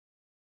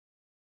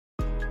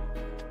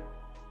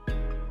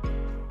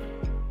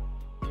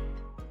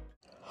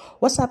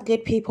What's up,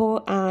 good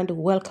people, and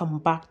welcome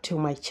back to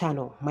my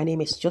channel. My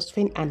name is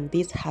Josephine, and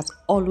this has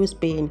always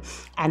been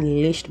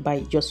Unleashed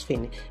by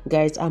Josephine.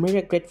 Guys, I'm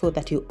really grateful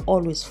that you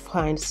always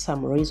find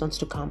some reasons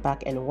to come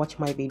back and watch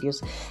my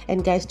videos.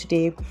 And guys,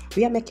 today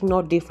we are making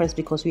no difference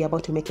because we are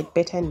about to make it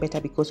better and better,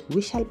 because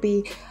we shall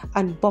be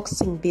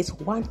unboxing this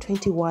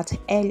 120 watt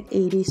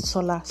LED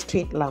solar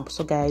street lamp.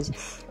 So guys,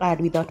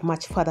 without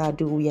much further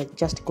ado, we are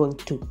just going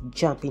to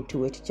jump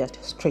into it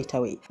just straight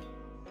away.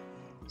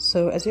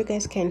 So as you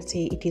guys can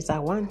see, it is a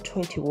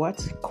 120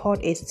 watts,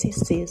 code is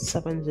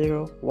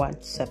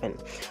CC7017.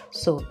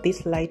 So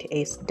this light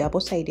is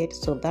double-sided,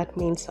 so that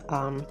means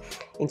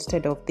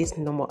instead of this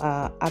normal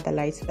other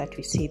lights that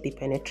we see, they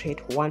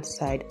penetrate one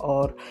side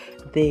or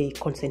they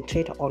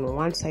concentrate on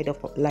one side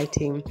of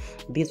lighting.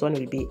 This one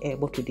will be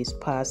able to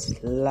disperse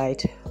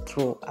light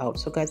throughout.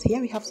 So guys, here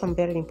we have some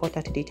very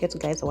important details,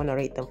 guys. I want to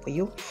rate them for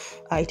you.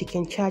 It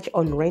can charge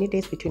on rainy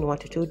days between 1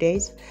 to 2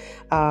 days.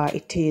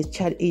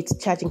 Its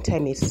charging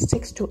time is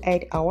 6 to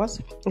 8 hours.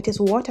 It is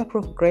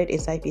waterproof, grade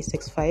is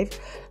IP65.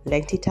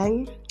 Lengthy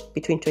time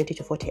between 20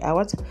 to 40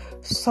 hours.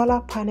 Solar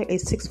panel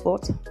is 6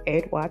 volts,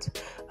 8 watts.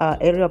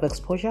 Area of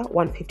exposure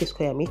 150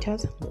 square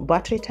meters.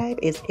 Battery type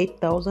is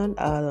 8000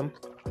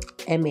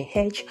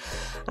 mAh,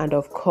 and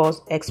of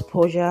course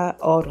exposure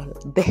or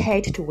the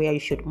height to where you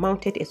should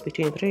mount it is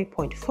between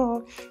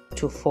 3.4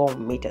 to 4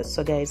 meters.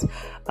 So guys,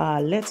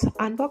 let's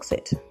unbox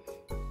it.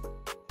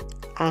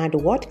 And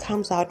what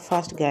comes out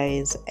first,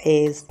 guys,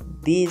 is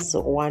this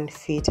 1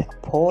 feet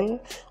pole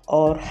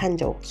or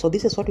handle. So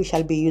this is what we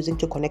shall be using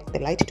to connect the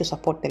light, to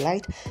support the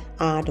light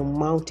and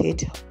mount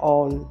it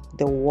on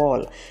the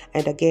wall.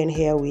 And again,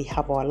 here we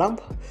have our lamp.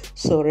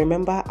 So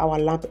remember, our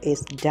lamp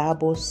is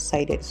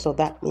double-sided, so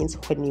that means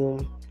when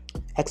you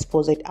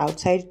expose it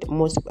outside, it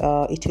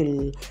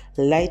will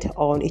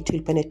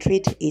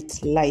penetrate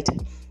its light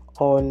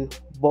on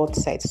both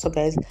sides. So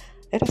guys,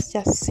 let us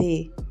just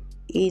see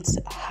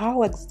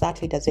how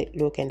exactly does it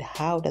look and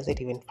how does it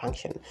even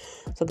function.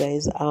 So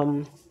guys,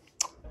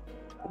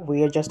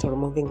 we are just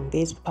removing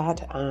this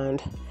part,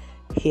 and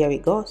here we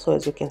go. So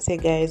as you can see,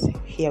 guys,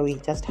 here we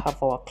just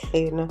have our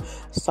clean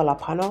solar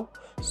panel.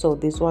 So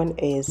this one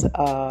is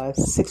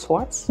 6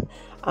 watts,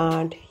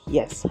 and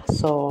yes,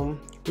 so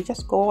we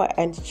just go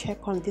and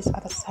check on this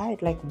other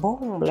side, like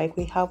boom, like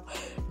we have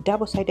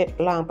double-sided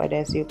lamp. And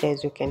as you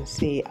can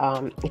see,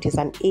 it is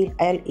an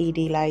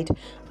LED light,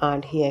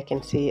 and here you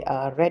can see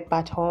a red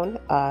button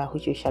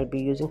which we shall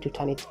be using to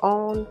turn it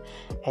on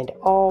and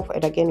off.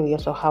 And again, we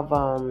also have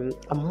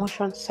a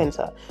motion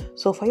sensor.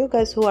 So for you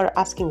guys who are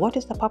asking what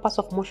is the purpose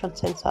of motion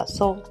sensor,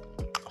 so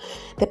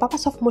the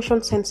purpose of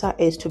motion sensor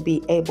is to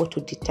be able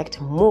to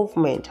detect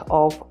movement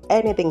of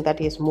anything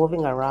that is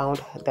moving around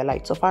the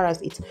light. So far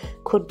as it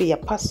could be a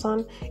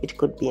person, it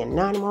could be an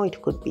animal, it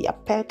could be a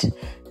pet,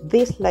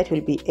 this light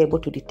will be able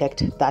to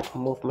detect that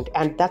movement,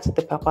 and that's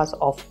the purpose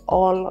of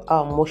all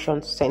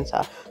motion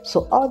sensor.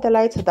 So all the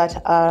lights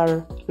that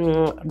are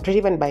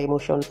driven by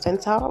motion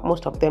sensor,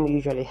 most of them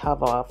usually have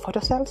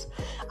photocells,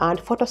 and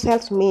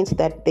photocells means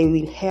that they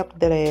will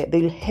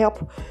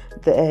help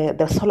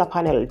the solar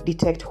panel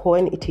detect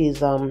when it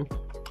is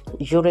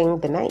during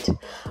the night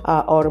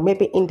or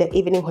maybe in the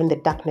evening when the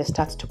darkness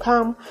starts to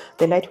come.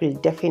 The light will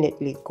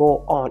definitely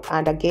go on,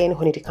 and again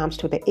when it comes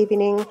to the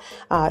evening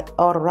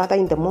or rather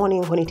in the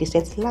morning when it is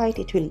light,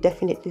 it will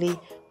definitely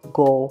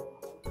go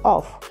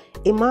off.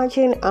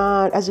 Imagine,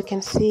 as you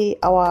can see,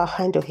 our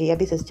handle here,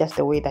 this is just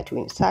the way that we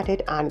insert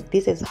it, and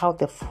this is how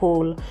the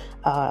full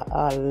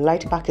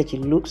light package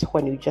looks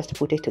when you just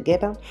put it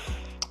together.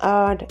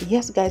 And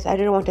yes, guys, I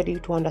really wanted you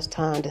to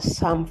understand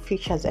some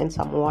features and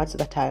some words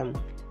that are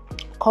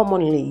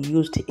commonly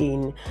used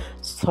in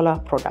solar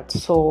products.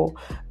 So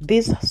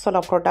these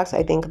solar products,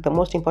 I think the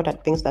most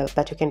important things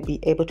that you can be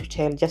able to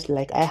tell, just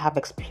like I have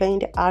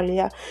explained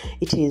earlier,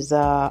 it is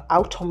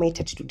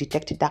automated to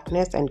detect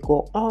darkness and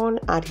go on,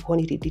 and when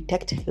it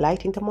detects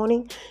light in the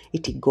morning,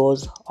 it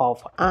goes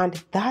off.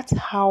 And that's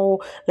how,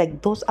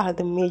 like, those are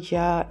the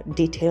major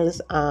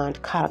details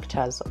and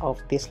characters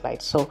of this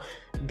light. So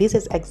this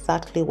is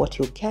exactly what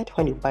you get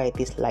when you buy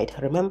this light.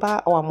 Remember,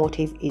 our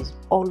motive is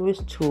always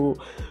to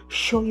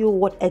show you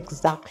what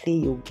exactly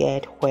you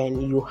get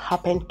when you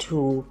happen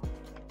to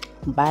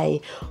buy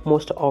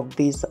most of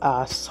these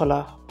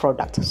solar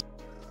products.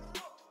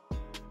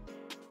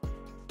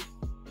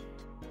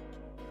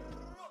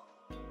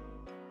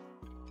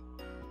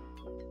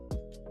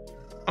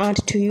 And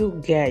to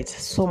you guys,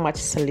 so much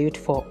salute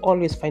for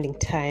always finding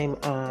time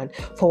and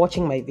for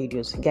watching my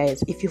videos.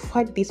 Guys, if you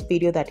find this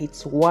video that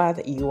it's worth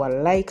your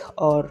like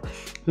or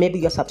maybe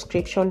your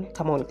subscription,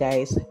 come on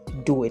guys,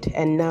 do it.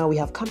 And now we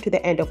have come to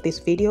the end of this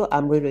video.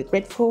 I'm really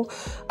grateful.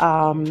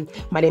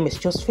 My name is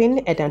Josephine,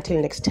 and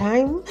until next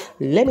time,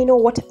 let me know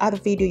what other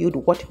video you'd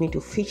want me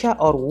to feature,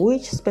 or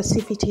which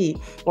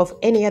specificity of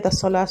any other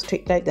solar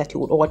street light that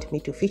you would want me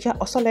to feature.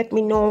 Also let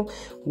me know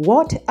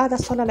what other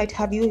solar light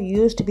have you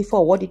used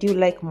before, what did you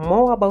like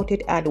more about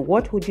it, and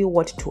what would you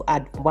want to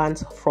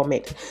advance from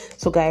it.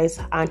 So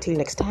guys, until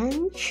next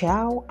time,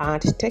 ciao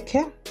and take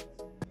care.